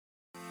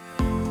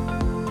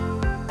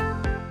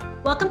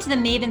Welcome to the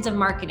Mavens of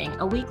Marketing,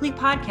 a weekly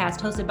podcast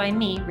hosted by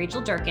me, Rachel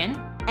Durkin.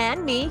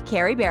 And me,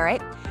 Carrie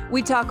Barrett.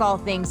 We talk all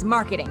things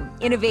marketing,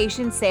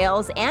 innovation,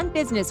 sales, and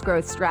business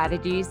growth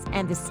strategies,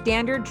 and the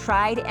standard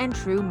tried and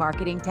true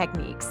marketing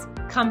techniques.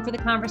 Come for the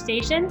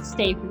conversation,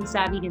 stay for the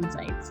savvy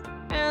insights.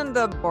 And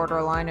the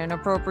borderline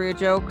inappropriate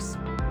jokes.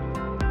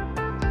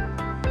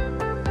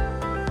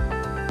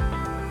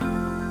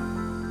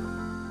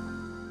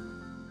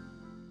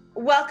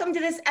 Welcome to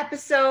this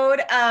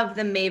episode of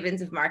the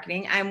Mavens of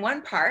Marketing. I'm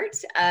one part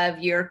of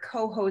your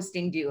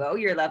co-hosting duo,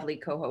 your lovely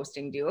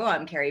co-hosting duo.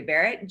 I'm Carrie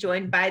Barrett,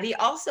 joined by the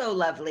also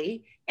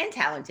lovely and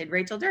talented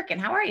Rachel Durkin.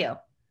 How are you?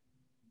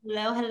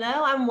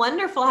 Hello. I'm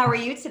wonderful. How are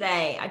you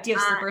today? Do you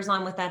have slippers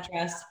on with that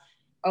dress?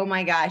 Oh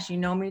my gosh, you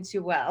know me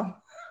too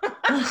well.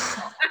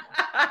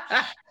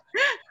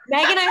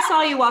 Megan, I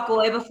saw you walk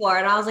away before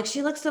and I was like,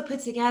 she looks so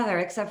put together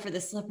except for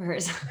the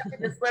slippers.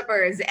 The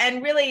slippers.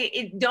 And really,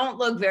 it don't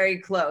look very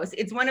close.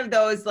 It's one of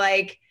those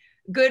like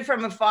good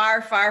from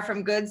afar, far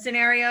from good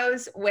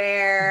scenarios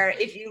where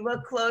if you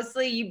look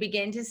closely, you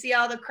begin to see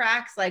all the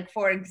cracks. Like,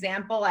 for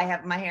example, I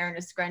have my hair in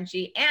a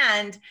scrunchie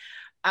and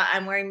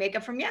I'm wearing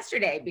makeup from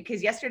yesterday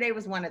because yesterday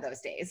was one of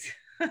those days.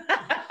 And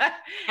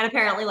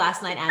apparently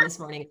last night and this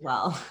morning as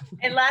well.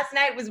 And last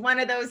night was one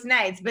of those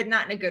nights, but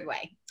not in a good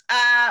way.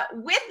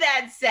 With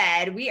that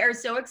said, we are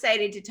so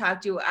excited to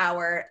talk to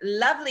our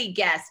lovely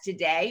guest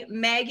today,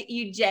 Meg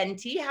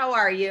Ugenti. How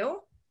are you?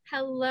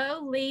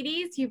 Hello,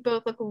 ladies. You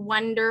both look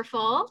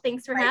wonderful.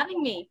 Thanks for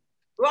having me.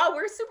 Well,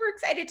 we're super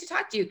excited to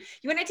talk to you.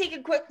 You want to take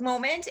a quick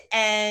moment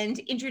and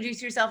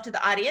introduce yourself to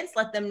the audience,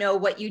 let them know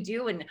what you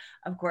do, and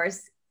of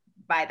course,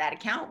 by that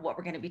account, what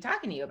we're going to be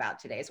talking to you about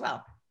today as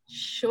well.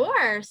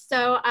 Sure.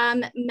 So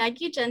Meg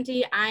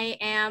Ugenti, I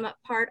am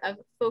part of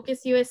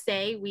Focus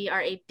USA. We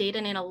are a data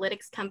and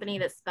analytics company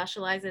that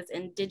specializes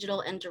in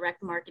digital and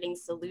direct marketing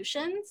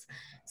solutions.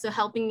 So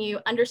helping you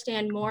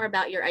understand more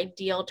about your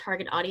ideal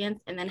target audience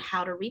and then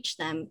how to reach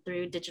them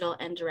through digital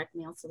and direct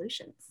mail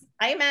solutions.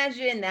 I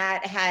imagine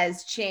that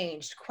has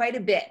changed quite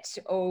a bit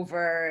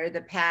over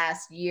the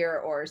past year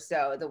or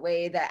so, the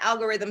way the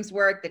algorithms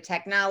work, the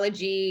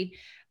technology.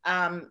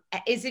 How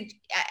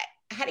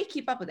do you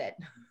keep up with it?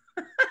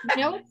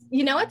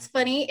 You know what's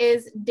funny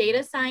is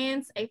data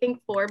science, I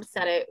think Forbes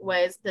said it,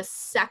 was the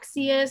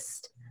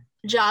sexiest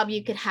job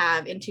you could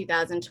have in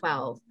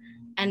 2012.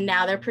 And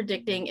now they're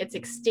predicting its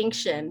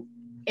extinction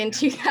in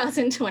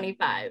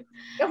 2025.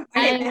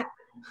 And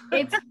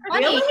it's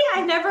funny. Really?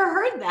 I've never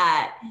heard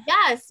that.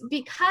 Yes,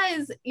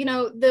 because,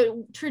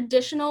 the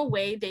traditional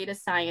way data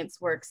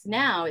science works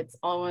now, it's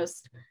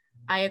almost,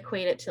 I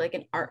equate it to like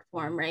an art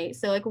form, right?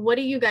 So like, what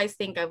do you guys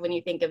think of when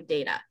you think of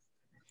data?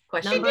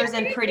 Numbers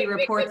and pretty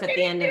reports at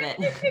the end of it.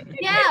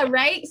 Yeah,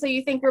 right. So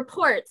you think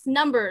reports,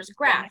 numbers,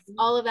 graphs,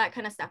 all of that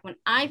kind of stuff. When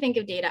I think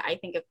of data, I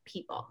think of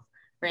people,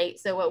 right?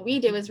 So what we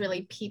do is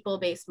really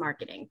people-based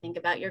marketing. Think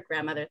about your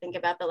grandmother, think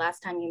about the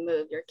last time you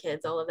moved, your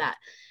kids, all of that.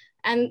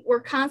 And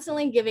we're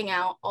constantly giving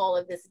out all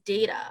of this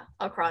data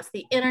across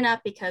the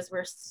internet because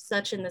we're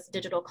such in this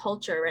digital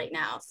culture right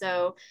now.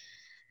 So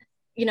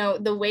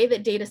the way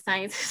that data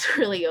science has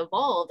really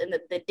evolved and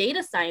that the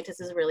data scientist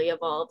has really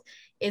evolved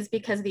is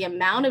because the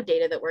amount of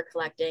data that we're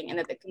collecting and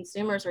that the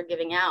consumers are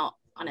giving out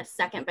on a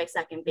second by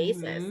second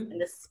basis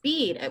and the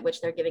speed at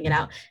which they're giving it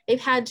out, they've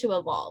had to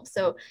evolve.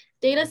 So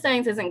data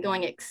science isn't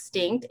going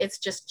extinct. It's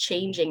just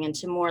changing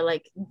into more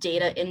like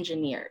data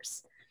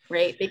engineers,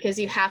 right? Because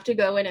you have to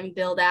go in and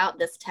build out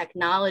this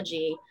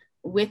technology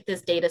with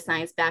this data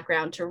science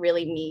background to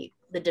really meet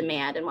the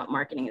demand and what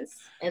marketing is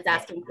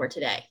asking for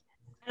today.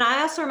 And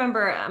I also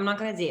remember, I'm not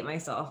going to date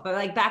myself, but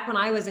like back when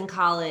I was in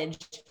college,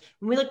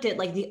 when we looked at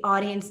like the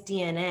audience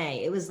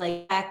DNA, it was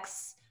like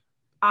sex,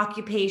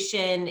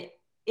 occupation,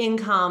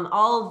 income,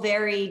 all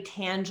very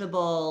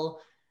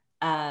tangible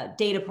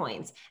data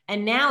points.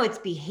 And now it's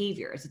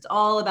behaviors. It's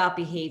all about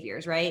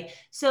behaviors, right?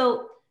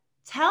 So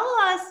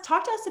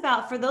talk to us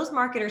about, for those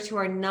marketers who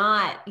are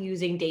not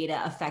using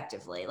data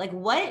effectively, like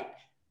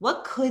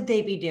what could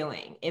they be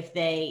doing if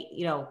they,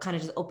 kind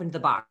of just opened the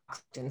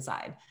box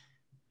inside?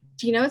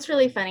 What's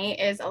really funny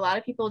is a lot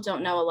of people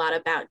don't know a lot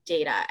about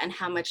data and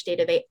how much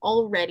data they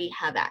already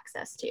have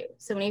access to.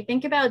 So when you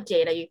think about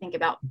data, you think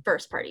about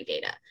first party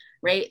data,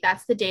 right?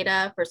 That's the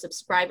data for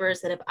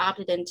subscribers that have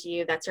opted into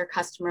you. That's your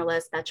customer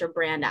list. That's your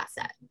brand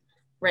asset,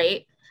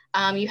 right?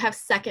 You have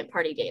second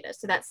party data.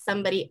 So that's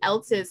somebody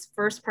else's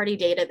first party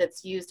data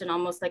that's used in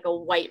almost like a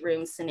white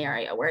room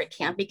scenario where it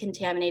can't be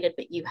contaminated,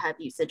 but you have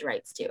usage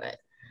rights to it.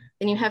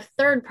 Then you have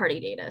third party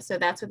data. So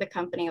that's with a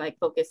company like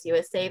Focus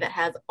USA that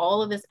has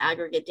all of this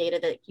aggregate data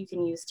that you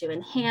can use to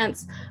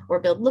enhance or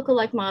build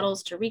lookalike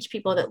models to reach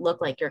people that look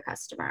like your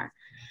customer.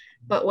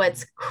 But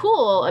what's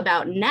cool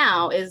about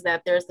now is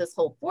that there's this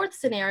whole fourth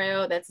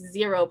scenario that's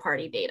zero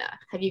party data.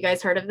 Have you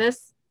guys heard of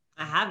this?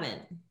 I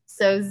haven't.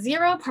 So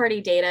zero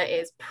party data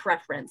is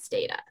preference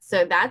data.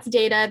 So that's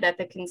data that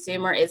the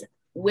consumer is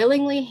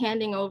willingly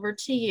handing over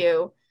to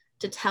you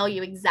to tell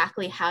you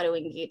exactly how to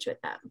engage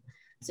with them.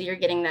 So you're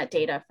getting that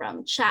data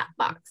from chat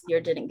box,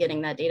 you're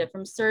getting that data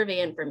from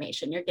survey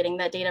information, you're getting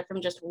that data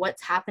from just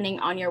what's happening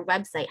on your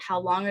website, how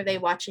long are they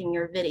watching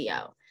your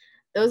video.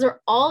 Those are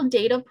all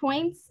data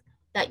points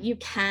that you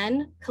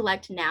can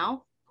collect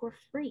now for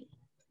free,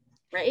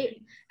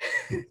 right?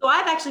 So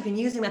I've actually been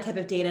using that type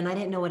of data and I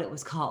didn't know what it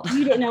was called.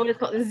 You didn't know what it's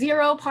called,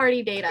 zero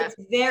party data. It's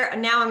there.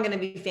 Now I'm going to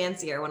be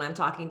fancier when I'm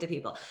talking to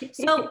people.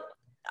 So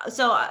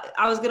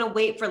I was going to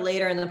wait for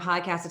later in the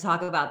podcast to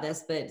talk about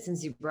this, but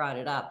since you brought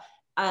it up,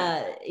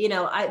 the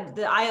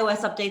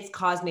iOS updates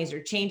cause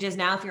major changes.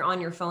 Now, if you're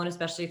on your phone,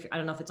 especially if I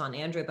don't know if it's on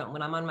Android, but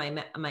when I'm on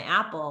my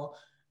Apple,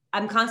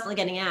 I'm constantly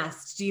getting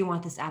asked, do you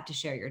want this app to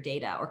share your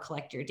data or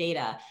collect your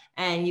data?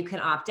 And you can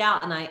opt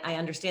out. And I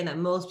understand that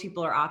most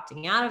people are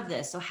opting out of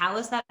this. So how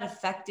is that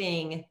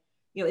affecting,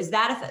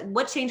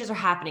 what changes are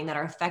happening that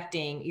are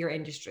affecting your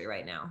industry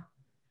right now?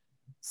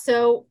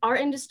 So our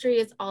industry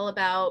is all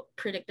about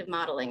predictive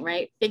modeling,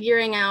 right?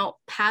 Figuring out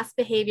past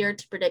behavior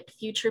to predict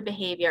future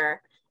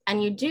behavior.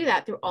 And you do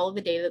that through all of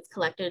the data that's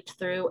collected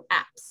through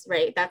apps,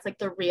 right? That's like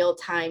the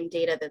real-time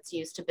data that's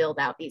used to build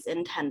out these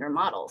intender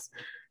models.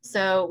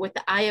 So with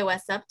the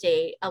iOS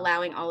update,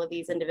 allowing all of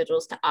these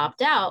individuals to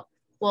opt out,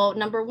 well,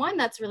 number one,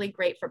 that's really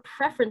great for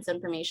preference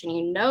information.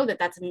 You know that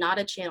that's not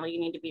a channel you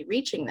need to be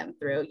reaching them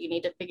through. You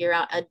need to figure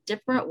out a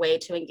different way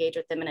to engage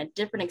with them and a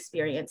different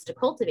experience to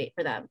cultivate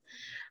for them.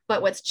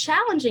 But what's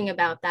challenging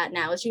about that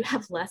now is you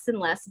have less and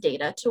less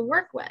data to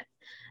work with.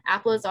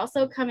 Apple is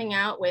also coming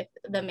out with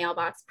the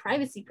Mailbox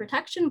Privacy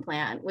Protection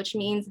Plan, which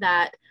means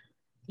that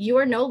you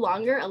are no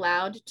longer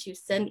allowed to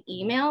send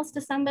emails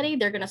to somebody.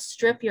 They're going to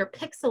strip your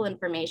pixel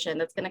information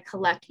that's going to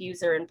collect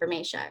user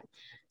information.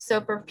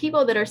 So for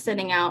people that are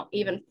sending out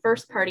even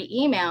first-party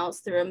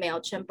emails through a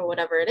MailChimp or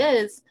whatever it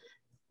is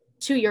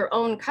to your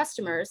own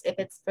customers, if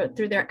it's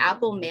through their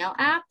Apple Mail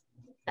app,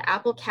 the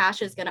Apple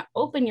Cache is going to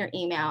open your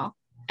email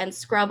and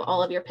scrub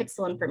all of your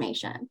pixel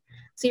information.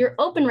 So your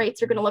open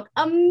rates are going to look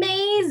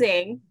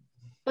amazing,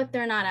 but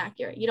they're not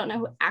accurate. You don't know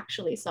who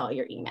actually saw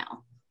your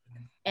email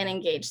and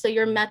engaged. So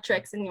your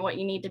metrics and what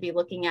you need to be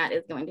looking at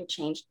is going to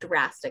change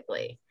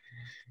drastically.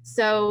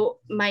 So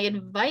my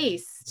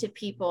advice to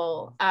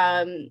people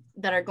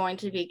that are going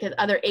to be, because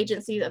other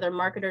agencies, other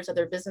marketers,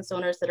 other business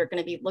owners that are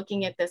going to be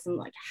looking at this and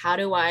like, how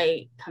do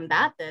I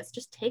combat this?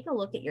 Just take a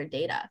look at your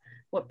data.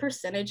 What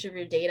percentage of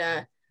your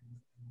data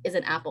is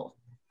an Apple,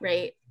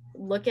 right?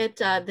 Look at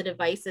the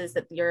devices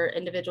that your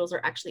individuals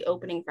are actually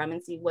opening from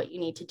and see what you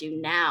need to do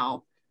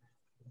now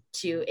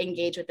to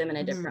engage with them in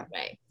a different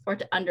way, or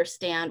to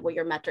understand what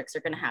your metrics are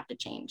going to have to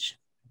change.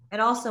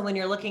 And also when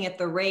you're looking at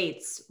the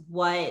rates,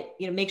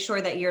 make sure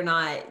that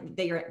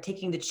you're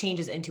taking the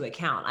changes into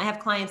account. I have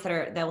clients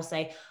that will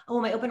say, oh,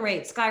 my open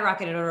rate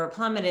skyrocketed or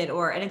plummeted,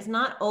 and it's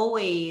not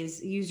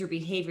always user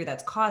behavior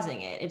that's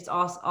causing it. It's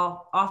also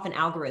often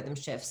algorithm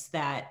shifts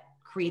that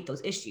create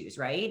those issues,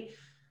 right?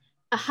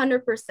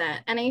 100%.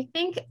 And I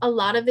think a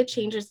lot of the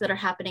changes that are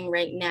happening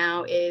right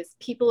now is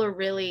people are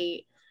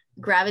really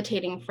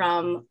gravitating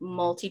from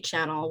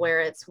multi-channel, where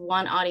it's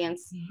one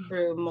audience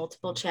through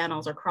multiple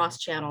channels or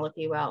cross-channel, if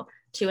you will,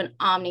 to an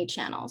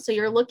omni-channel. So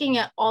you're looking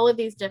at all of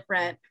these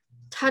different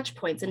touch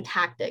points and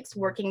tactics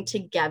working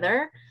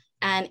together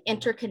and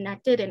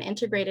interconnected and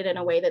integrated in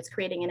a way that's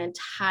creating an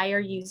entire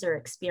user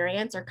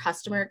experience or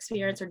customer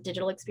experience or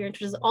digital experience,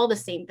 which is all the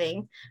same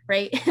thing,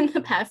 right? In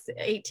the past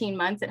 18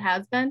 months, it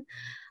has been.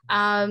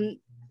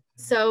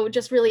 So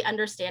just really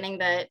understanding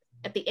that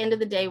at the end of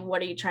the day, what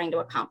are you trying to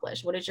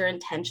accomplish? What is your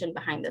intention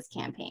behind this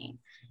campaign?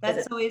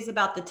 That's always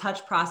about the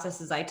touch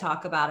processes I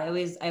talk about. I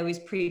always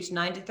preach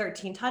 9 to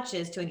 13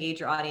 touches to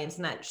engage your audience,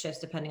 and that shifts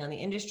depending on the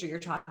industry you're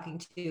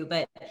talking to.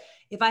 But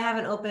if I have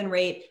an open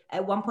rate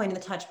at one point in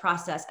the touch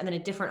process and then a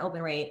different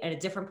open rate at a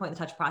different point in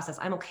the touch process,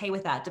 I'm okay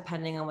with that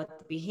depending on what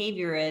the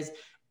behavior is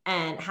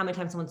and how many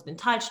times someone's been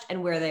touched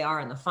and where they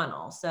are in the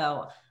funnel.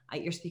 So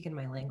you're speaking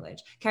my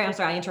language. Carrie, I'm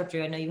sorry, I interrupted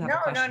you. I know you have a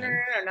question. No,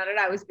 not at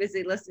all. I was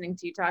busy listening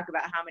to you talk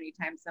about how many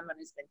times someone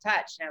has been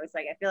touched. And I was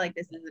like, I feel like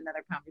this is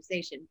another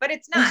conversation, but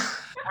it's not.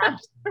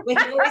 We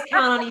can always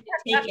count on you to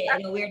take it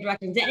in a weird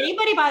direction. Did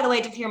anybody, by the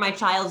way, just hear my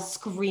child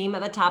scream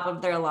at the top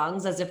of their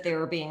lungs as if they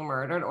were being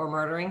murdered or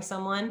murdering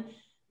soone?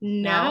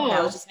 No,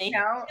 that was just me.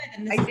 No,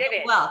 I did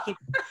it. Well,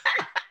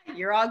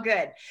 you're all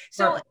good.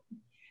 So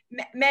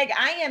Meg,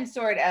 I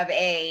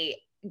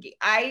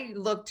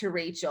look to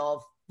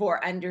Rachel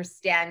for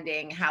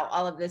understanding how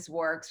all of this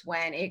works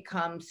when it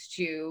comes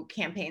to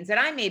campaigns that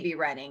I may be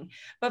running.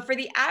 But for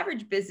the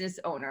average business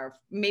owner,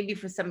 maybe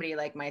for somebody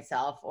like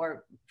myself,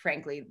 or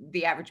frankly,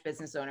 the average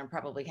business owner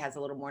probably has a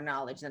little more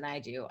knowledge than I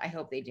do. I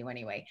hope they do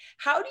anyway.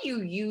 How do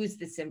you use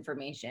this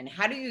information?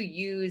 How do you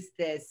use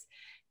this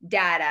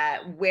data,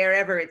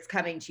 wherever it's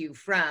coming to you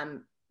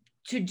from,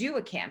 to do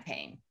a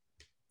campaign?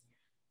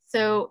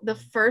 So the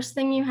first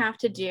thing you have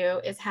to do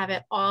is have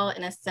it all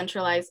in a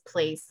centralized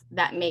place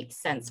that makes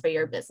sense for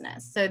your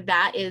business. So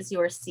that is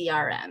your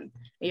CRM,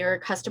 your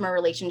customer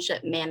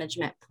relationship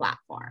management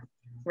platform,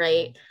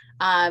 right?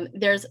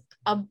 There's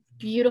a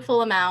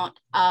beautiful amount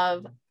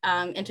of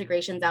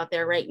integrations out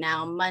there right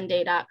now,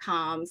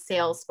 Monday.com,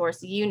 Salesforce,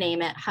 you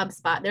name it,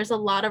 HubSpot. There's a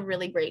lot of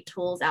really great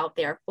tools out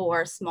there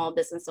for small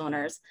business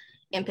owners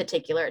in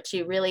particular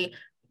to really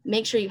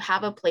make sure you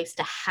have a place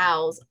to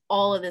house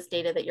all of this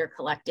data that you're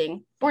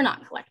collecting or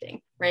not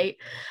collecting, right?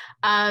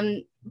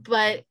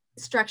 But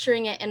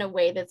structuring it in a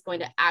way that's going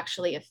to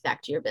actually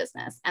affect your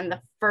business. And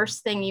the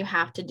first thing you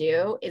have to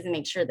do is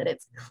make sure that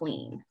it's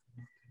clean,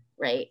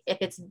 right? If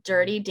it's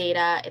dirty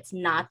data, it's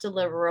not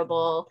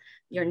deliverable,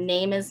 your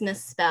name is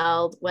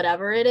misspelled,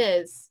 whatever it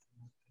is,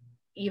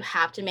 you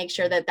have to make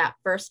sure that that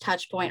first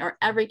touch point or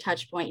every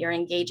touch point, you're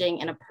engaging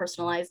in a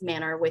personalized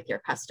manner with your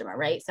customer,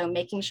 right? So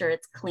making sure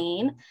it's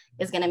clean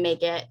is going to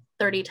make it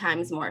 30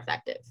 times more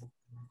effective.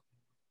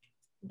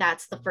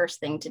 That's the first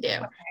thing to do.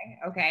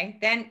 Okay.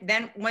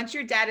 Then once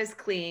your data is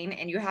clean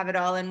and you have it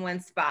all in one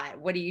spot,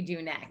 what do you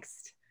do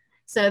next?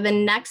 So the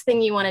next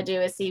thing you want to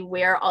do is see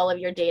where all of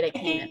your data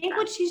came in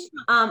from.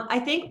 I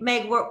think,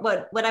 Meg,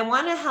 what I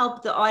want to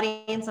help the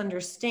audience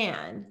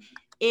understand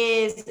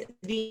is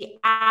the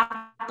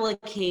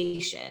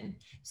application.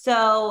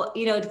 So,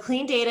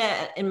 clean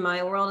data in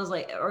my world is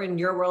like, or in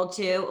your world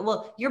too.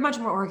 Well, you're much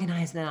more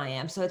organized than I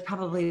am, so it's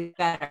probably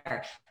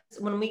better.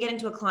 When we get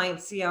into a client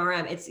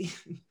CRM,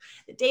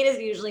 the data is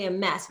usually a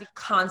mess. We're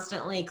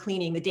constantly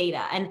cleaning the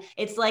data, and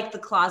it's like the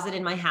closet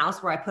in my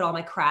house where I put all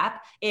my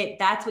crap.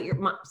 That's what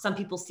some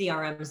people's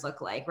CRMs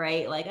look like,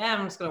 right? Like,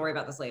 I'm just going to worry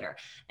about this later.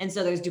 And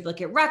so there's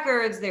duplicate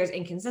records, there's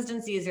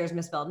inconsistencies, there's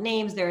misspelled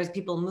names, there's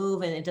people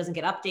move and it doesn't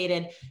get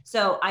updated.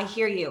 So I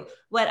hear you.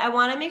 What I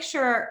want to make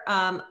sure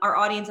our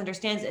audience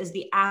understands is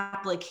the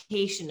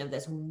application of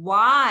this.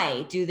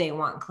 Why do they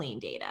want clean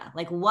data?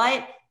 Like,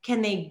 what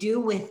can they do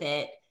with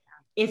it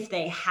if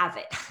they have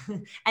it?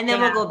 And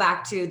then we'll go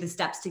back to the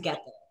steps to get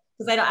there.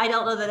 Because I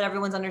don't know that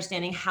everyone's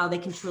understanding how they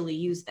can truly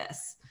use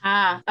this.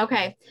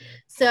 Okay.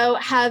 So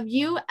have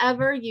you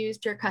ever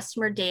used your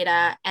customer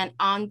data and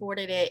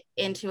onboarded it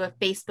into a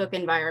Facebook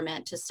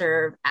environment to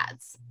serve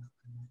ads?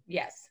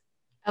 Yes.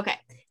 Okay.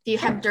 If you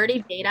have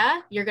dirty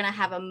data, you're going to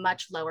have a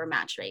much lower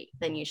match rate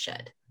than you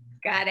should.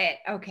 Got it.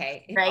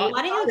 Okay. Right.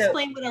 Why don't you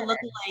explain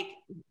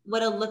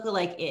what a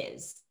lookalike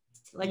is?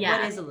 Like,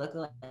 what is a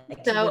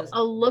lookalike? So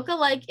a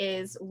lookalike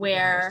is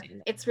where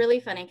it's really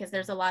funny because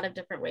there's a lot of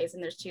different ways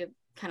and there's two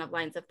kind of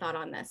lines of thought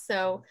on this.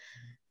 So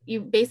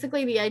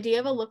the idea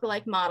of a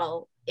lookalike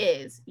model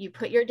is you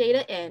put your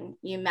data in,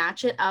 you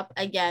match it up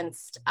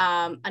against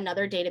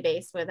another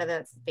database, whether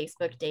that's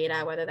Facebook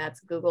data, whether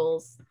that's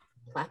Google's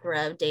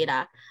plethora of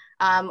data,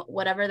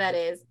 whatever that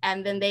is.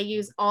 And then they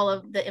use all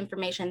of the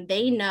information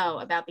they know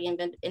about the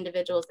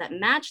individuals that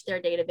match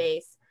their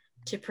database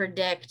to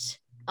predict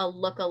a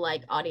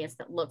lookalike audience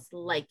that looks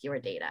like your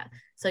data.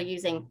 So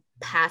using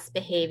past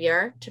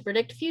behavior to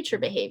predict future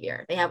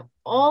behavior. They have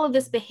all of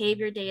this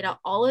behavior data,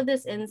 all of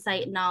this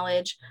insight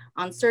knowledge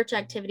on search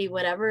activity,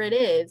 whatever it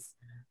is,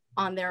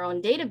 on their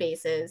own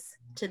databases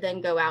to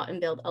then go out and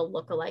build a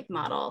lookalike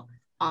model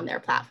on their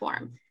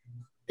platform.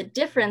 The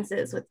difference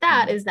is with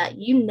that is that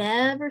you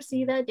never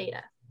see that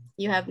data.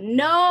 You have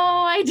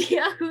no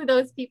idea who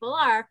those people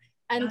are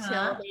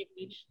until they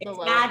reach the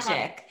lower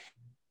magic.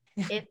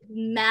 It's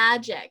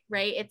magic,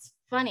 right? It's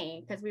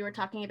funny because we were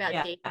talking about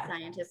data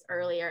scientists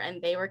earlier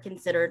and they were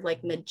considered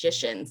like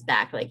magicians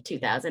back like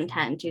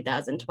 2010,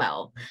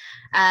 2012.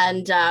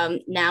 And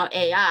now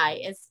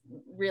AI is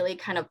really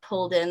kind of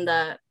pulled in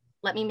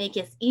let me make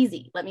this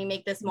easy. Let me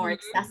make this more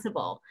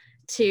accessible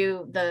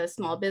to the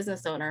small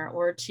business owner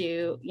or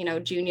to,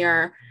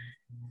 junior,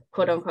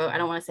 quote unquote, I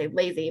don't want to say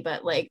lazy,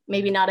 but like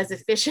maybe not as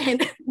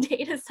efficient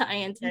data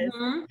scientists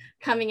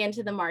coming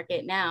into the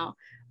market now.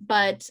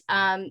 But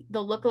the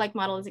lookalike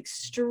model is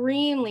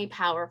extremely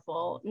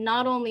powerful,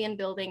 not only in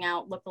building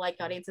out lookalike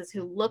audiences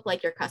who look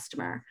like your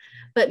customer,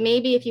 but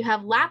maybe if you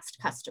have lapsed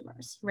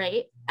customers,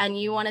 right? And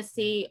you want to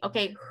see,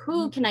 okay,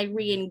 who can I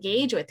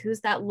re-engage with? Who's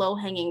that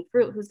low-hanging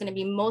fruit? Who's going to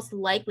be most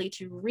likely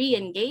to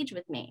re-engage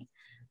with me?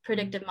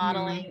 Predictive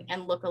modeling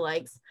and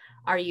lookalikes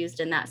are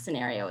used in that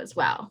scenario as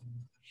well.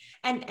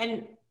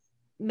 And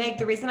Meg,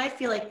 the reason I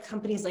feel like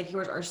companies like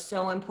yours are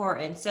so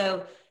important.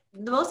 So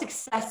the most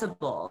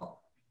accessible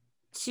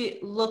to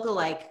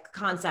lookalike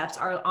concepts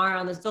are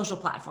on the social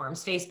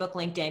platforms, Facebook,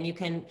 LinkedIn.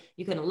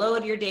 You can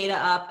load your data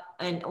up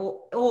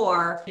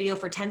or video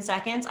for 10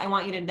 seconds. I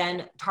want you to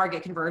then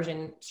target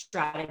conversion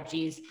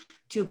strategies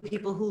to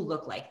people who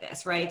look like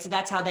this, right? So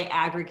that's how they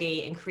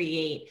aggregate and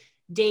create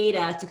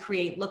data to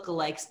create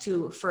lookalikes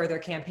to further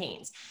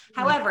campaigns.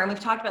 However, and we've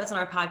talked about this on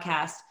our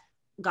podcast,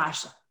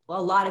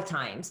 a lot of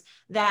times,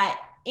 that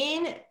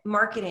in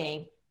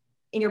marketing,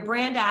 in your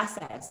brand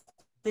assets,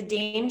 the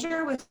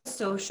danger with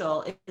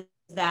social is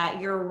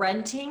that you're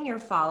renting your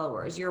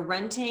followers, you're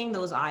renting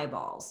those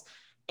eyeballs.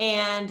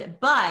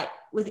 But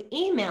with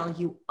email,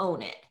 you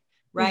own it,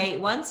 right?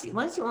 Once you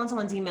own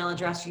someone's email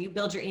address, or you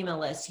build your email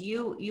list,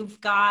 you've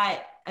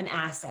got an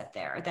asset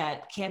there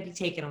that can't be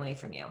taken away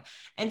from you.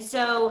 And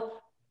so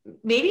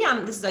maybe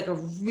I'm just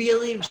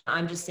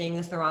saying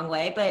this the wrong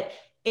way, but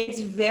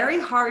it's very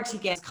hard to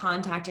get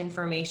contact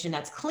information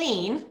that's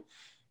clean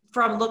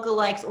from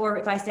lookalikes, or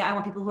if I say I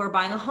want people who are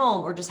buying a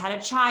home or just had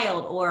a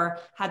child or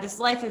had this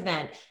life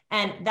event.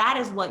 And that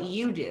is what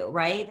you do,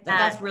 right?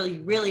 That's really,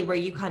 really where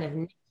you kind of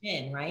niche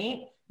in,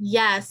 right?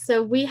 Yes.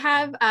 So we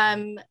have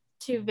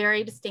two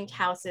very distinct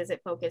houses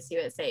at Focus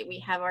USA. We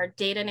have our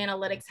data and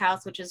analytics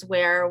house, which is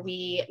where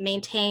we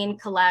maintain,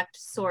 collect,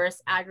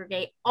 source,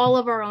 aggregate all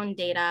of our own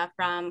data,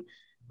 from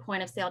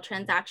point of sale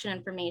transaction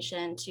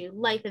information to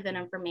life event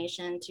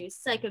information to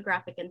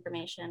psychographic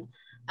information,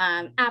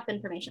 app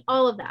information,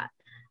 all of that.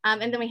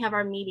 And then we have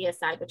our media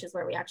side, which is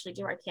where we actually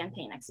do our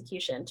campaign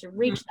execution to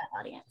reach that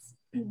audience.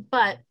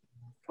 But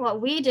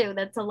what we do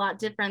that's a lot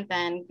different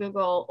than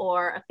Google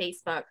or a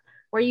Facebook,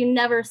 where you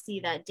never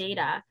see that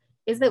data,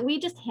 is that we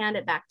just hand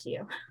it back to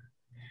you.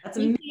 That's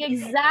you see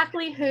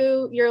exactly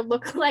who your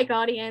lookalike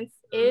audience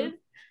is.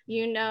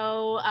 You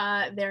know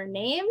their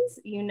names,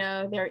 you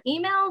know their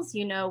emails,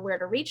 you know where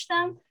to reach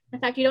them. In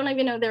fact, you don't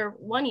even know their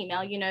one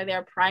email, you know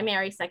their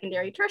primary,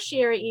 secondary,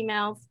 tertiary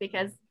emails,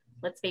 because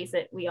let's face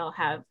it, we all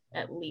have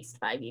at least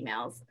 5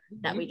 emails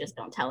that we just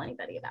don't tell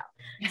anybody about.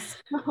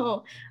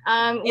 So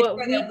it's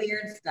for the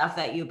weird stuff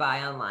that you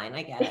buy online.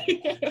 I get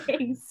it.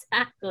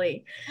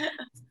 Exactly.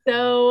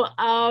 So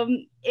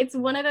it's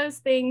one of those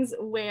things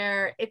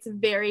where it's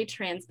very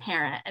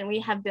transparent, and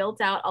we have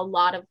built out a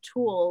lot of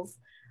tools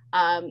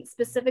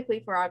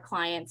specifically for our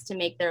clients to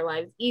make their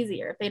lives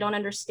easier. If they don't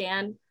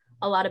understand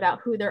a lot about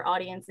who their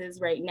audience is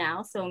right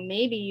now, so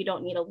maybe you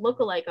don't need a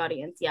lookalike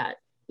audience yet,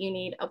 you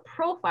need a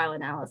profile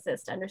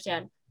analysis to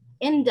understand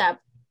in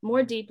depth,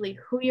 more deeply,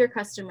 who your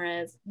customer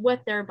is,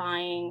 what they're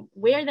buying,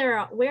 where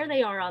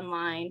they are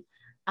online,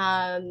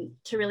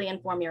 to really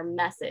inform your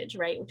message,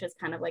 right? Which is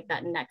kind of like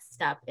that next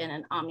step in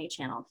an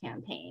omni-channel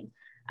campaign.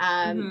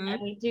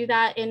 And we do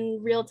that in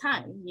real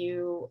time.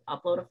 You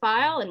upload a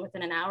file, and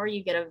within an hour,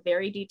 you get a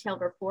very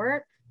detailed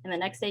report. And the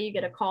next day, you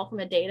get a call from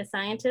a data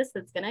scientist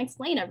that's going to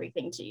explain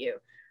everything to you.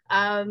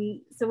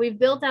 So we've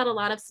built out a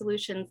lot of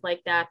solutions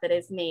like that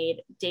has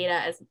made data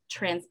as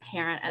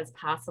transparent as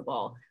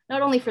possible,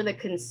 not only for the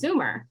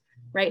consumer,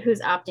 right,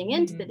 who's opting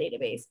into the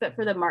database, but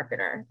for the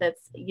marketer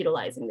that's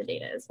utilizing the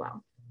data as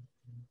well.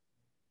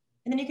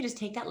 And then you can just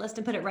take that list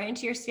and put it right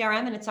into your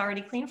CRM, and it's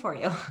already clean for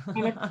you.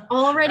 And it's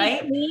already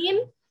clean.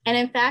 And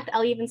in fact,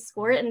 I'll even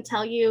score it and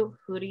tell you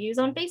who to use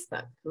on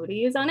Facebook, who to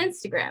use on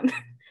Instagram,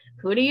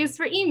 who to use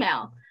for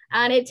email.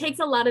 And it takes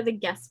a lot of the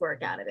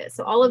guesswork out of it.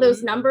 So all of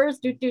those numbers,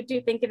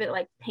 think of it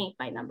like paint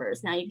by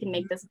numbers. Now you can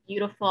make this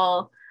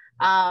beautiful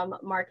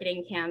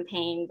marketing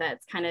campaign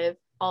that's kind of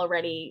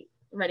already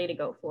ready to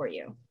go for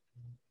you.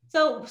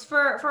 So for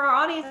our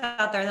audience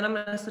out there, then I'm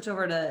going to switch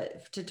over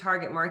to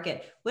target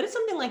market. What does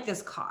something like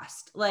this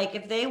cost? Like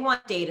if they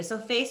want data, so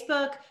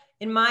Facebook,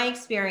 in my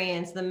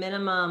experience, the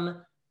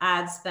minimum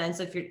ad spend,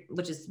 so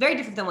which is very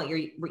different than what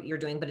you're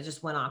doing, but it's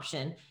just one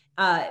option,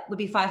 would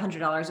be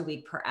 $500 a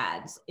week per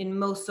ads. In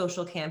most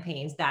social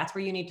campaigns, that's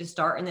where you need to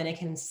start, and then it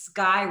can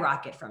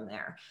skyrocket from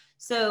there.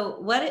 So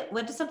what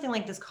does something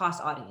like this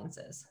cost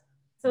audiences?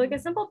 So like a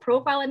simple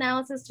profile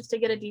analysis, just to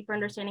get a deeper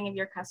understanding of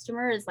your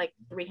customer, is like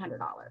 $300,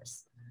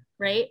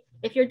 right?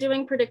 If you're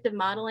doing predictive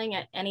modeling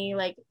at any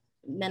like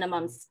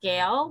minimum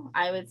scale,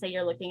 I would say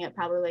you're looking at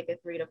probably like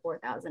a $3,000 to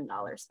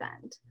 $4,000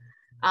 spend.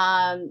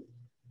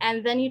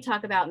 And then you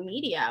talk about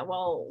media.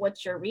 Well,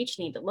 what's your reach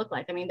need to look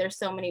like? I mean, there's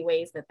so many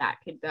ways that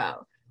could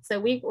go. So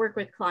we work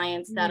with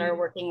clients that are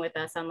working with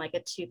us on like a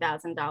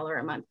 $2,000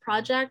 a month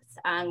project.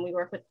 And we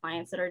work with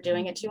clients that are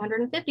doing a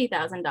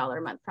 $250,000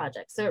 a month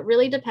project. So it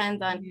really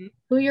depends on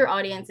who your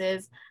audience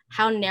is,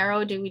 how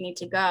narrow do we need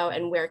to go,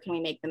 and where can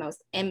we make the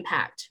most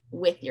impact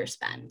with your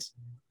spend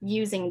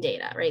using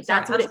data, right?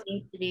 That's what it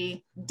needs to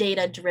be,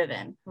 data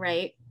driven,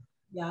 right?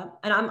 Yeah.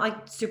 And I'm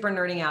like super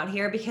nerding out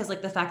here because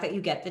like the fact that you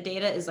get the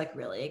data is like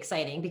really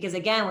exciting, because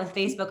again, with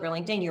Facebook or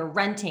LinkedIn, you're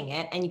renting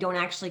it and you don't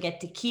actually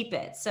get to keep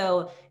it.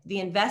 So the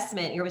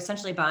investment, you're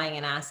essentially buying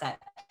an asset.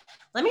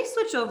 Let me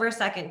switch over a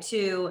second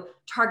to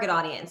target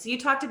audience. So you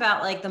talked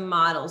about like the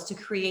models to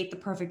create the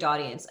perfect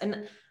audience.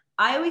 And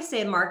I always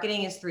say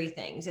marketing is 3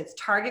 things. It's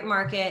target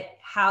market,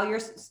 how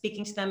you're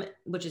speaking to them,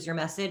 which is your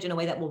message in a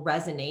way that will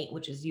resonate,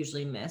 which is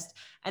usually missed,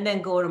 and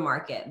then go to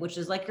market, which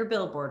is like your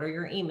billboard or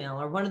your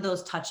email or one of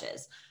those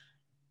touches.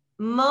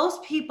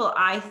 Most people,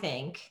 I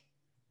think,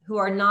 who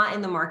are not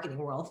in the marketing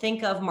world,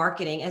 think of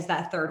marketing as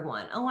that third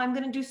one. Oh, I'm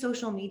going to do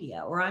social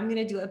media, or I'm going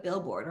to do a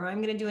billboard, or I'm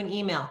going to do an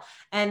email.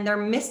 And they're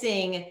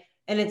missing,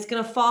 and it's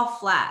going to fall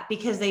flat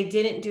because they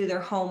didn't do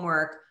their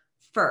homework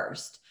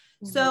first.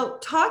 So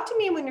talk to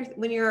me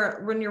when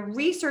you're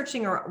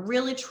researching or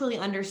really truly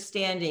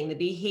understanding the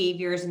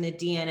behaviors and the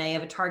DNA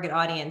of a target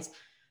audience.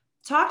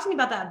 Talk to me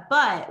about that.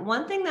 But I'm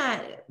going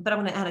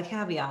to add a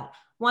caveat.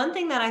 One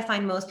thing that I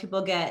find most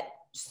people get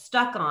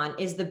stuck on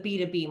is the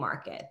B2B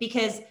market,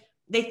 because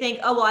they think,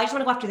 oh, well, I just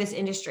want to go after this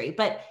industry.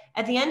 But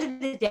at the end of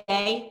the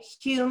day,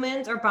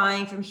 humans are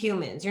buying from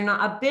humans.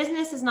 A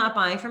business is not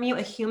buying from you.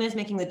 A human is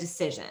making the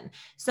decision.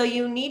 So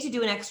you need to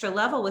do an extra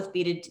level with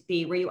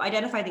B2B where you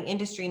identify the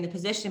industry and the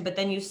position, but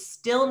then you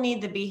still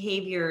need the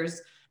behaviors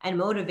and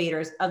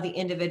motivators of the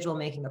individual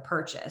making a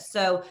purchase.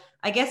 So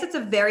I guess it's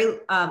a very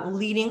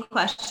leading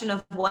question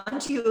of, one,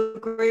 do you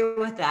agree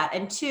with that?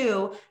 And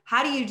two,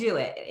 how do you do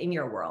it in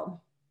your world?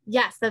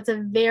 Yes, that's a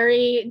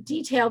very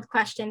detailed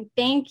question.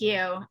 Thank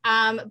you.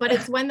 But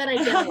it's one that I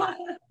get a lot,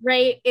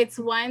 right? It's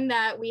one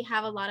that we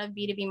have a lot of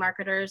B2B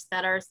marketers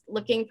that are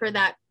looking for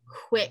that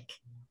quick,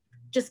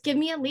 just give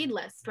me a lead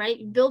list,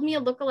 right? Build me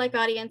a lookalike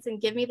audience and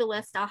give me the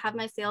list. I'll have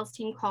my sales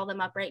team call them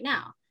up right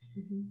now.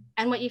 Mm-hmm.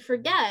 And what you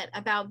forget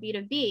about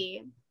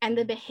B2B and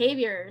the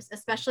behaviors,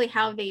 especially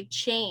how they've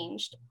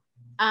changed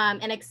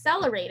and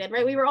accelerated,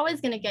 right? We were always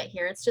going to get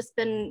here. It's just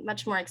been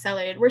much more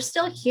accelerated. We're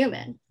still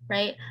human,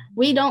 right?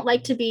 We don't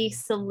like to be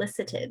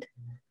solicited,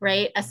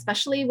 right?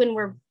 Especially when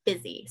we're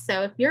busy.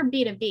 So if you're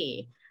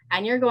B2B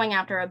and you're going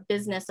after a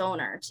business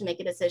owner to make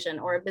a decision,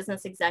 or a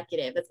business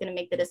executive that's going to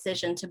make the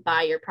decision to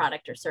buy your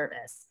product or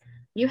service,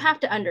 you have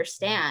to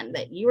understand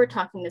that you are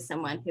talking to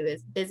someone who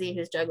is busy,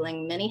 who's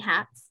juggling many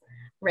hats,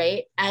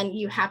 right? And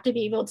you have to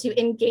be able to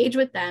engage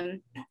with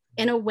them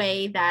in a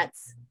way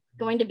that's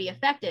going to be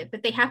effective,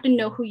 but they have to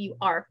know who you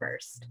are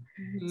first.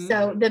 Mm-hmm.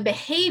 So the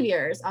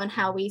behaviors on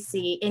how we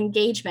see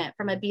engagement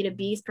from a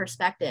B2B's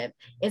perspective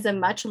is a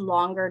much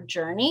longer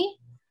journey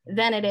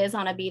than it is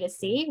on a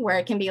B2C, where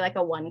it can be like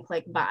a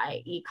one-click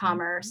buy,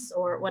 e-commerce,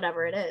 or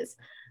whatever it is.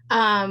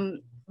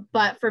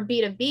 But for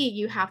B2B,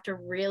 you have to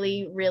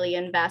really, really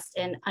invest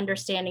in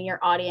understanding your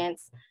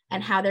audience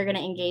and how they're going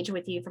to engage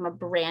with you from a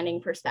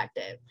branding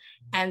perspective.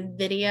 And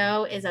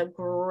video is a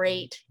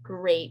great,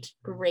 great,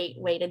 great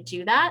way to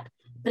do that.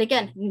 But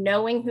again,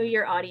 knowing who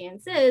your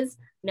audience is,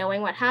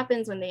 knowing what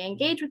happens when they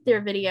engage with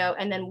their video,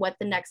 and then what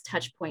the next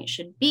touch point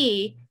should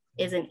be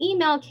is an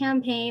email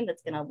campaign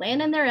that's going to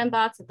land in their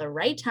inbox at the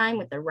right time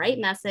with the right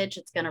message.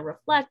 It's going to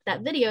reflect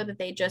that video that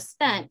they just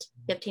spent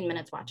 15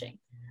 minutes watching,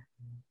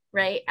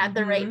 right? At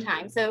the right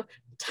time. So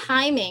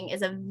timing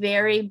is a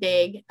very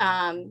big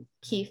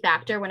key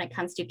factor when it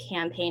comes to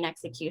campaign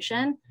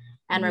execution.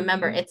 And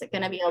remember, it's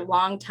going to be a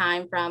long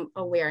time from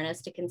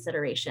awareness to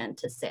consideration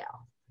to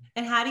sale.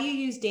 And how do you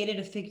use data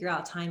to figure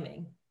out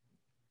timing?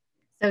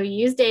 So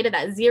use data.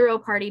 That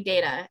zero-party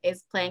data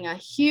is playing a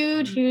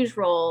huge, huge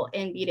role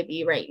in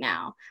B2B right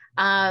now.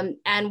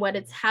 And what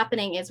is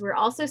happening is we're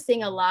also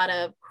seeing a lot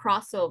of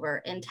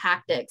crossover in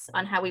tactics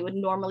on how we would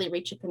normally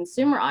reach a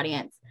consumer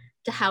audience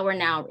to how we're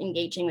now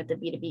engaging with the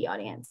B2B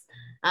audience.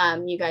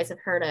 You guys have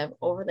heard of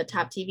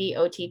over-the-top TV,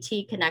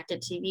 OTT,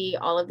 connected TV,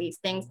 all of these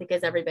things,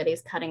 because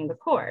everybody's cutting the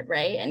cord,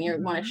 right? And you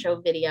want to show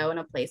video in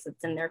a place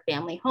that's in their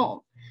family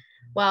home.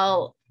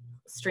 Well,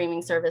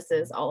 streaming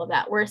services, all of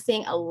that. We're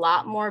seeing a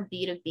lot more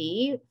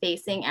B2B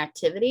facing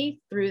activity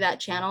through that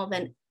channel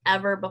than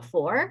ever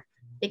before,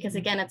 because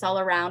again, it's all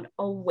around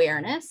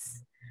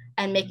awareness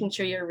and making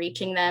sure you're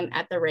reaching them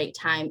at the right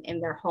time in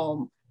their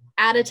home,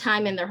 at a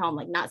time in their home,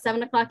 like not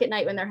 7 o'clock at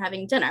night when they're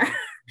having dinner,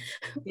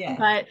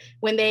 but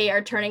when they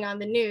are turning on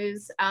the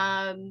news,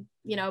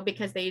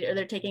 because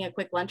they're taking a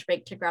quick lunch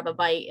break to grab a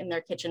bite in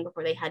their kitchen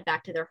before they head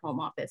back to their home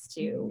office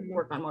to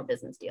work on more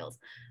business deals.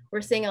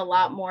 We're seeing a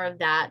lot more of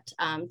that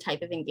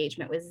type of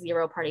engagement with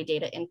zero-party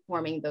data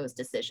informing those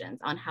decisions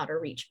on how to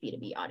reach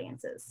B2B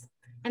audiences.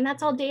 And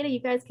that's all data you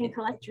guys can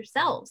collect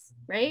yourselves,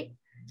 right?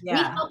 Yeah.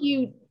 We help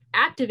you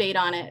activate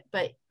on it,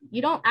 but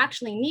you don't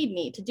actually need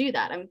me to do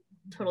that. I'm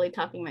totally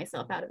talking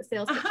myself out of the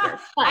sales pitch here.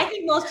 I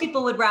think most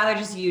people would rather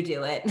just you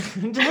do it.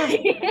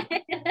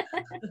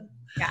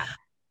 Yeah.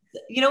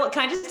 You know what?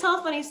 Can I just tell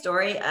a funny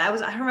story? I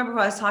remember who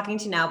I was talking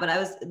to now, but I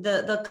was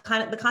the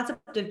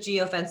concept of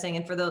geofencing,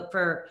 and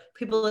for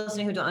people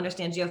listening who don't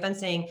understand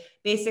geofencing,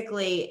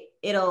 basically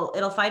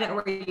it'll find out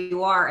where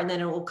you are, and then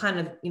it will kind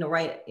of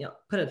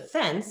put a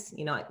fence.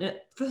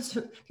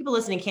 People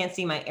listening can't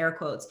see my air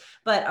quotes,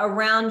 but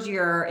around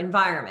your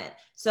environment.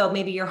 So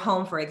maybe your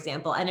home, for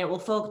example, and it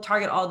will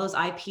target all those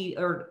IP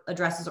or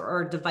addresses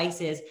or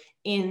devices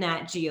in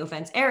that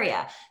geofence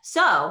area.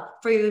 So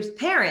for your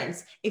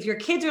parents, if your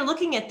kids are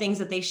looking at things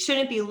that they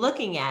shouldn't be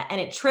looking at, and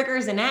it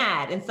triggers an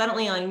ad, and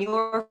suddenly on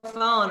your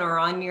phone or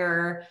on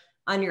your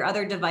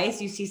other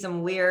device, you see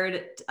some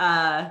weird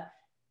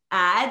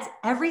ads,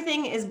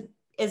 everything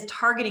is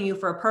targeting you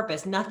for a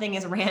purpose. Nothing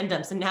is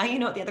random. So now you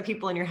know what the other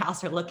people in your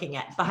house are looking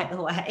at, by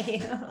the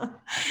way.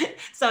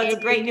 So it's a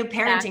great new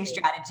parenting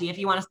strategy if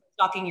you want to start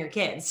stalking your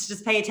kids.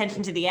 Just pay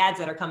attention to the ads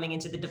that are coming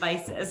into the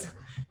devices.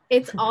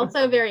 It's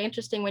also very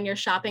interesting when you're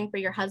shopping for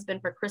your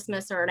husband for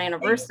Christmas or an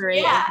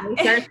anniversary, and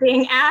you start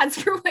seeing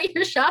ads for what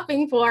you're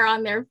shopping for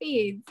on their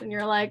feeds. And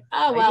you're like,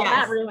 oh, well,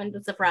 that ruined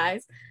the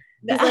surprise.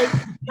 He's like,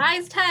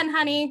 size 10,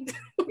 honey.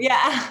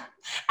 Yeah.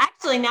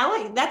 Actually,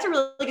 now that's a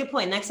really good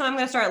point. Next time I'm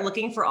going to start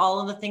looking for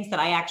all of the things that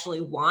I actually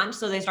want,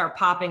 so they start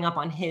popping up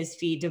on his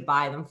feed to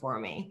buy them for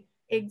me.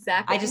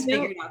 Exactly. I just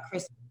figured out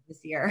Christmas this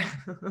year.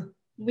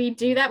 We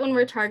do that when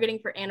we're targeting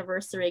for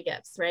anniversary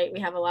gifts, right? We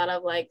have a lot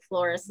of like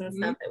florists and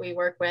stuff that we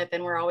work with,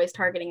 and we're always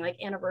targeting like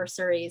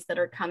anniversaries that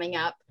are coming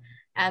up.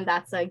 And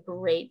that's a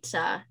great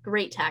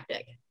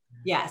tactic.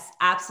 Yes,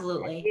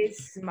 absolutely.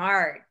 It's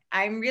smart.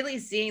 I'm really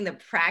seeing the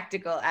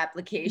practical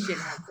application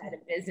outside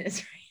of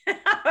business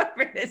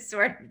for this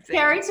sort of thing.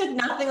 Carrie took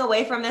nothing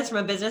away from this from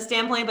a business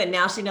standpoint, but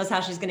now she knows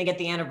how she's going to get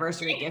the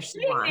anniversary gift she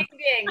wants.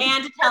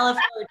 And to tell if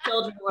her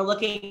children were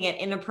looking at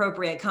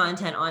inappropriate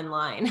content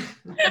online.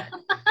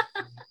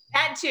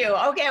 That too.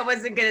 Okay, I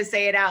wasn't going to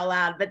say it out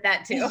loud, but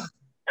that too.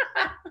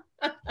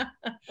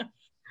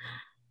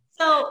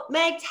 So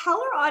Meg, tell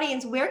our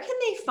audience, where can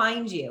they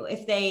find you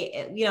if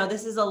they,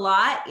 this is a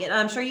lot.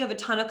 I'm sure you have a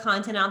ton of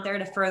content out there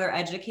to further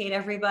educate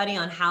everybody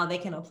on how they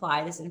can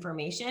apply this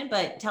information,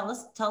 but tell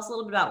us a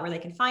little bit about where they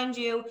can find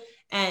you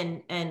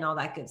and all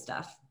that good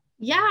stuff.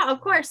 Yeah,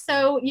 of course.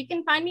 So you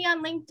can find me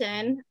on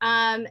LinkedIn,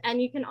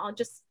 and you can all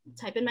just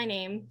type in my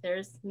name.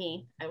 There's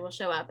me. I will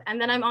show up.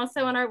 And then I'm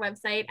also on our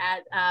website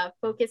at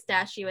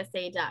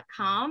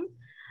focus-usa.com.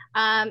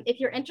 If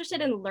you're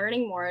interested in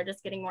learning more,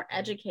 just getting more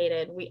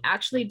educated, we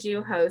actually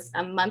do host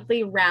a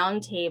monthly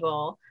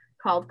roundtable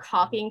called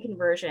Coffee and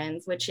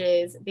Conversions, which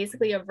is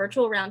basically a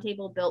virtual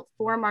roundtable built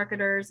for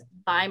marketers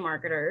by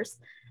marketers.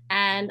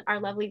 And our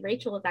lovely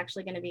Rachel is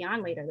actually going to be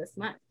on later this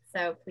month.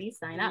 So please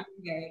sign up.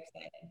 Very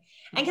excited.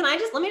 And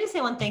let me just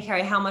say one thing,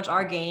 Carrie, how much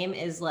our game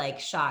is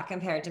like shot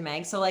compared to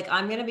Meg. So like,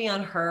 I'm going to be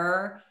on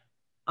her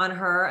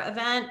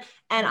event,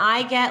 and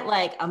I get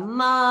like a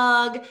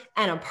mug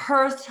and a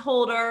purse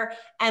holder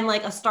and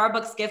like a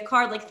Starbucks gift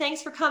card. Like,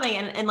 thanks for coming.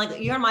 And like,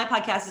 you're on my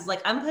podcast is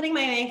like, I'm putting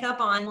my makeup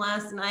on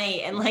last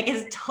night, and like,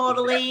 it's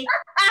totally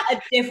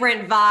a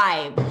different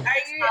vibe.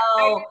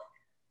 Are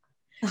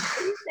you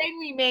saying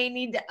we may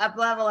need to up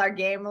level our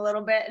game a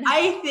little bit?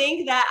 I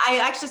think that I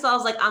actually saw, I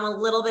was like, I'm a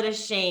little bit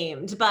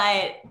ashamed,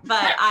 but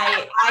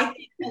I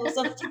think,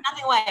 so take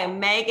nothing away,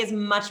 Meg is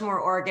much more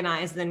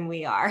organized than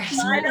we are.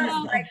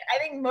 I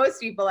think most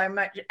people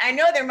are I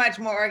know they're much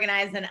more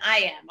organized than I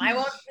am. I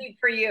won't speak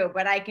for you,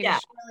 but I can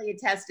surely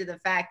attest to the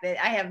fact that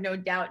I have no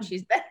doubt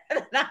she's better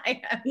than I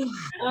am.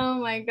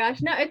 Oh my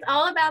gosh. No, it's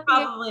all about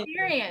the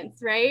experience,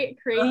 right?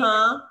 Creating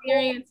an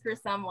experience for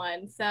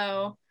someone.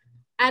 So,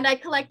 and I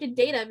collected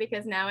data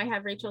because now I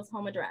have Rachel's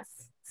home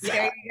address. So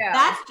there you go.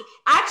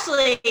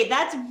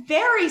 That's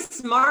very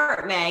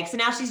smart, Meg. So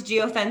now she's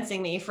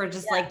geofencing me for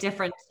just like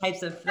different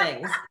types of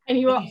things. And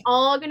you are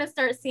all going to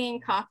start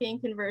seeing coffee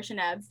and conversion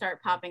ads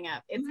start popping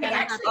up. It's going to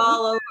happen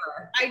all over.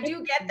 I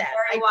do get that.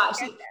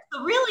 So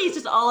really, it's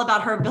just all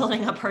about her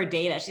building up her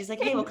data. She's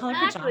like, hey, what color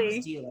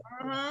pajamas do you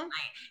like?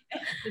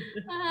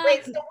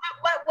 Wait, so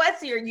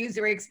what's your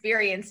user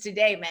experience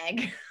today,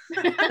 Meg?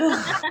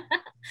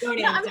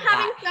 I'm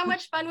having so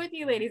much fun with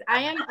you ladies.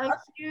 I am a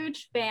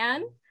huge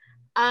fan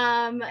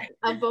of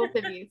both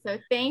of you. So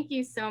thank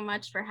you so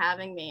much for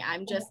having me.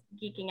 I'm just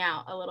geeking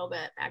out a little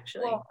bit,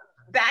 actually. Well,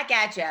 back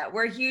at you.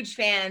 We're huge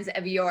fans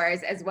of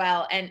yours as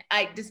well. And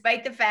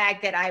despite the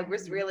fact that I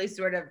was really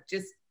sort of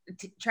just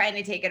trying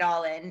to take it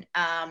all in,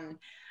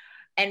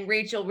 and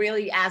Rachel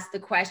really asked the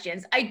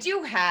questions. I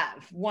do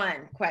have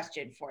one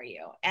question for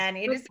you. And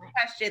it is a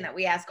question that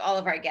we ask all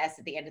of our guests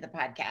at the end of the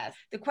podcast.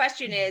 The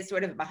question is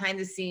sort of behind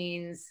the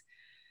scenes.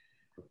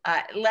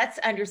 Let's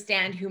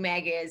understand who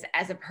Meg is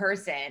as a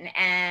person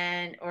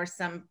or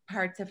some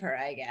parts of her,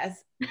 I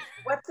guess.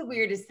 What's the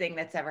weirdest thing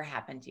that's ever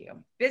happened to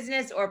you?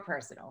 Business or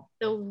personal?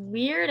 The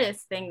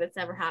weirdest thing that's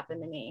ever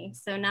happened to me.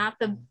 So not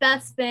the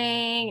best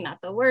thing, not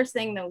the worst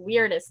thing, the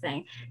weirdest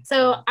thing.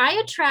 So I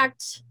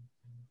attract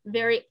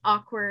very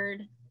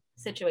awkward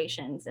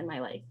situations in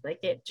my life. Like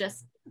it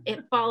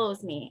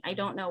follows me. I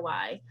don't know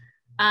why.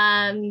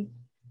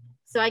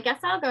 So I guess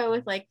I'll go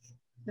with like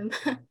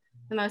the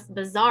most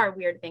bizarre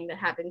weird thing that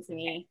happened to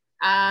me.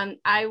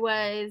 I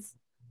was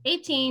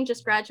 18,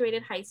 just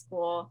graduated high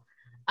school,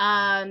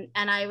 and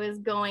I was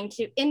going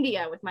to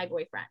India with my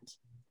boyfriend.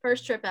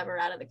 First trip ever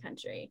out of the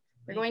country.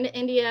 We're going to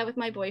India with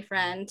my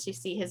boyfriend to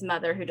see his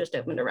mother, who just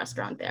opened a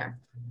restaurant there.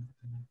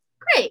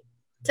 Great.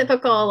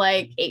 Typical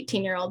like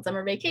 18-year-old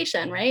summer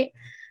vacation, right?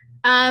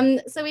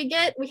 So we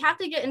have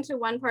to get into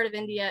one part of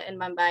India in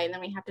Mumbai, and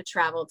then we have to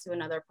travel to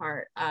another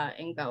part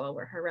in Goa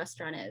where her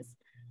restaurant is.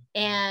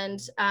 And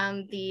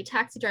the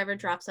taxi driver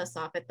drops us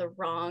off at the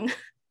wrong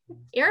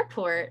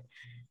airport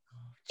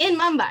in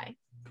Mumbai.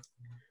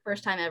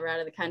 First time ever out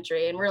of the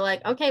country. And we're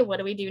like, okay, what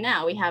do we do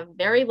now? We have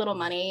very little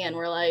money, and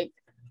we're like,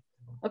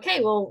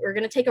 okay, well, we're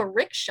gonna take a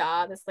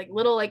rickshaw, this like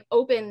little like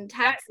open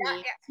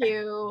taxi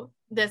to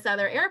this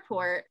other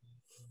airport.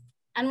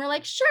 And we're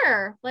like,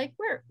 sure, like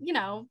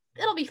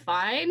it'll be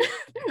fine.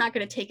 They're not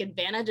going to take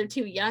advantage of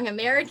two young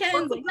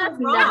Americans. Like, that's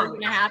never going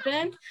to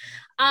happen.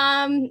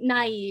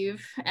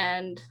 Naive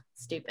and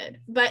stupid.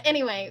 But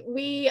anyway,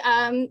 we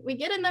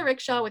get in the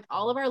rickshaw with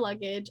all of our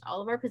luggage,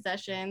 all of our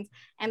possessions,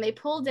 and they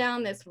pull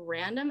down this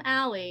random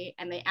alley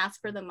and they ask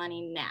for the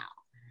money now.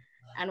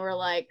 And we're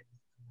like,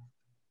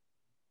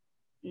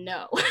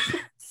 no.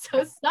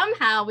 So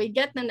somehow we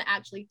get them to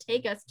actually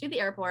take us to the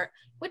airport,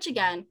 which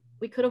again,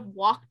 we could have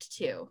walked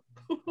to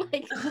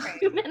like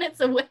 2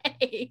 minutes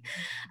away.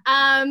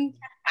 And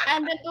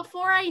then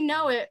before I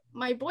know it,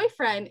 my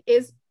boyfriend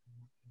is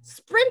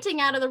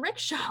sprinting out of the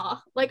rickshaw.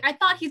 Like I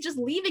thought he's just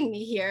leaving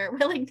me here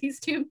with like these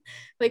two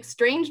like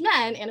strange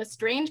men in a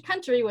strange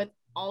country with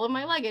all of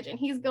my luggage. And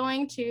he's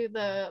going to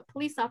the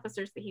police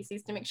officers that he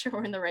sees to make sure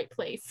we're in the right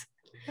place.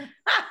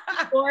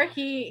 before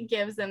he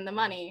gives them the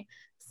money.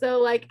 So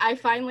like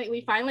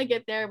we finally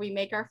get there, we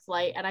make our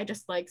flight, and I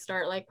just like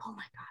start like, oh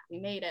my God, we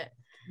made it.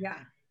 Yeah.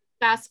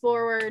 Fast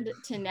forward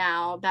to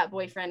now, that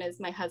boyfriend is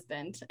my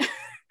husband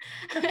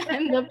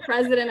and the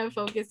president of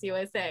Focus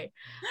USA.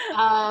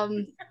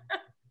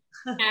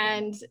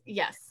 And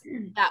yes,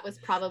 that was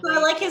probably. So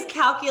I like his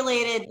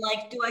calculated,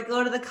 like, do I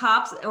go to the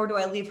cops or do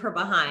I leave her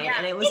behind? Yeah,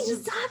 and it was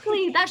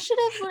exactly. That should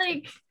have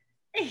like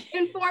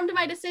informed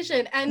my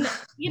decision. And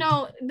you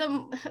know,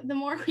 the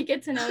more we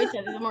get to know each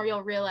other, the more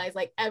you'll realize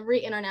like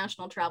every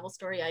international travel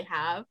story I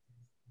have,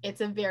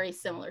 it's a very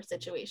similar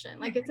situation.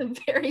 Like it's a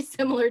very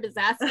similar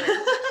disaster.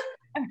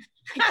 I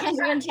can't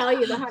even tell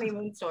you the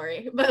honeymoon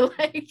story, but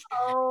like,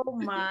 oh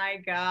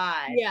my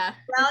God. Yeah.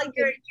 Well,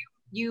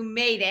 you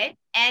made it.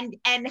 And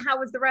how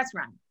was the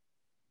restaurant?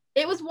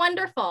 It was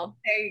wonderful.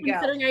 There you go.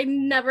 Considering I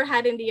never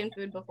had Indian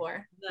food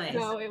before. Nice.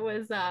 So it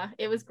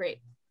was great.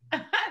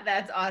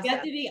 That's awesome. You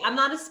have to be, I'm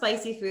not a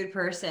spicy food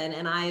person,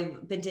 and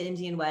I've been to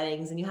Indian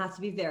weddings, and you have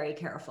to be very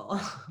careful.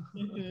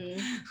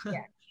 Mm-hmm.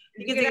 Yeah.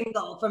 Because it can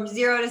go from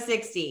 0 to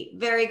 60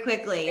 very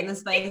quickly in the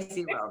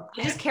spicy world.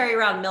 I just carry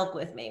around milk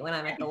with me when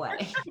I'm at the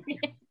wedding.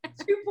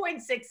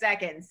 2.6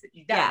 seconds.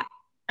 Done. Yeah.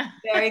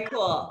 Very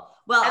cool.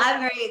 Well, I'm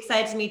very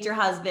excited to meet your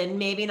husband.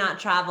 Maybe not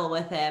travel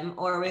with him,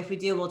 or if we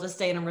do, we'll just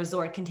stay in a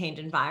resort contained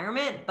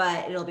environment,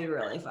 but it'll be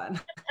really fun.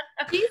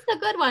 He's the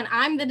good one.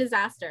 I'm the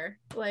disaster.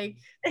 Like,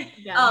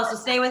 yeah. Oh, so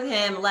stay with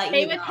him.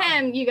 Stay with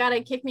him. You got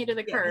to kick me to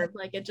the curb.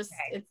 Like it just,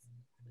 it's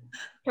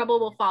trouble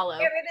will follow.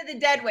 Get rid of the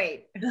dead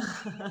weight.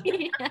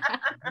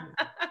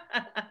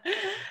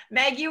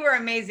 Meg, you were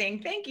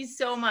amazing. Thank you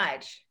so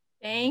much.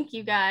 Thank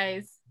you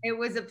guys. It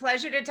was a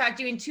pleasure to talk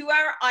to you. And to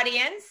our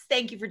audience,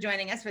 thank you for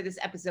joining us for this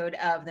episode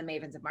of the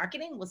Mavens of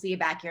Marketing. We'll see you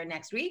back here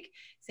next week.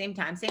 Same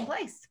time, same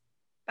place.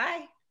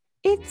 Bye.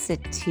 It's a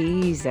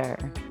teaser.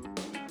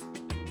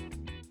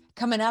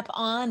 Coming up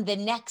on the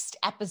next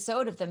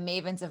episode of the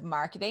Mavens of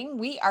Marketing,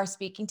 we are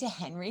speaking to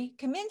Henry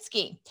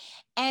Kaminsky.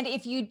 And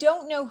if you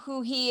don't know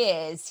who he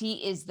is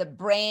the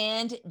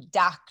brand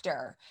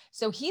doctor.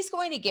 So he's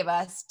going to give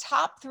us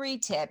top 3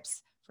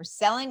 tips for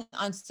selling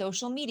on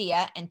social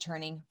media and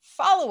turning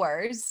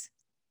followers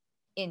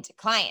into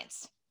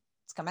clients.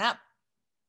 It's coming up.